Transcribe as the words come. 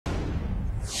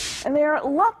And their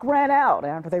luck ran out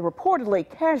after they reportedly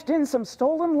cashed in some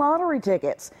stolen lottery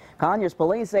tickets. Conyers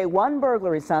police say one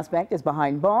burglary suspect is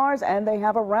behind bars and they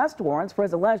have arrest warrants for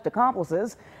his alleged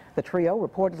accomplices. The trio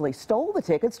reportedly stole the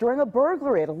tickets during a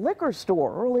burglary at a liquor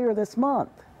store earlier this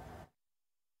month.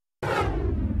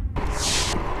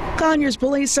 Conyers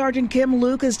Police Sergeant Kim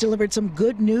Lucas delivered some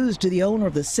good news to the owner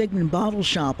of the Sigman Bottle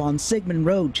Shop on Sigman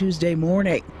Road Tuesday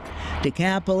morning.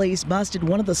 DeKalb police busted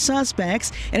one of the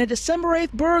suspects in a December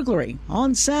 8th burglary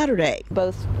on Saturday.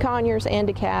 Both Conyers and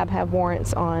DeKalb have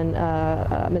warrants on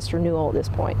Mr. Newell at this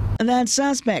point. And that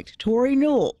suspect, Torrey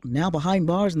Newell, now behind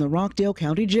bars in the Rockdale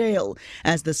County Jail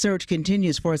as the search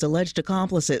continues for his alleged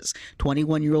accomplices,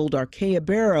 21-year-old Arkeya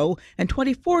Barrow and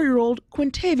 24-year-old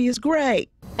Quentavious Gray.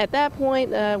 At that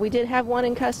point, we did have one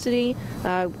in custody.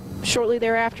 Shortly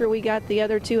thereafter, we got the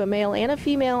other two, a male and a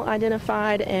female,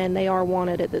 identified, and they are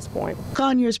wanted at this point.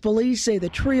 Conyers police say the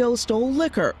trio stole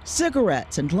liquor,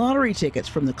 cigarettes, and lottery tickets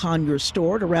from the Conyers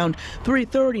store at around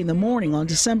 3:30 in the morning on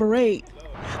December 8th.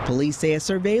 Police say a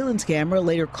surveillance camera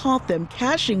later caught them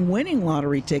cashing winning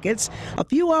lottery tickets a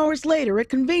few hours later at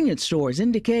convenience stores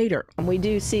in Decatur. We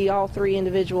do see all three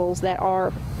individuals that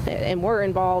are and were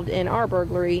involved in our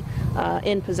burglary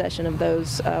in possession of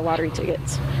those lottery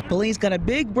tickets. Police got a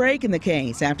big break in the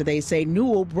case after they say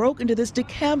Newell broke into this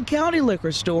DeKalb County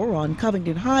liquor store on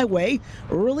Covington Highway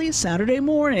early Saturday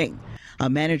morning. A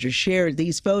manager shared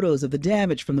these photos of the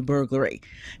damage from the burglary.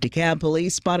 DeKalb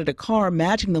police spotted a car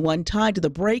matching the one tied to the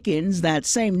break-ins that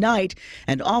same night,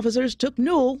 and officers took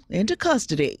Newell into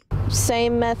custody.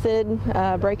 Same method,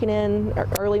 breaking in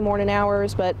early morning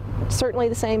hours, but certainly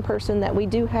the same person that we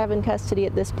do have in custody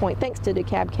at this point, thanks to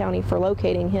DeKalb County for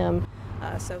locating him.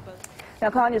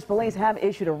 Now, Conyers police have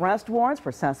issued arrest warrants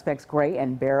for suspects Gray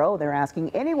and Barrow. They're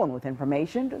asking anyone with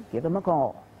information to give them a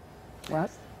call.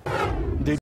 Russ?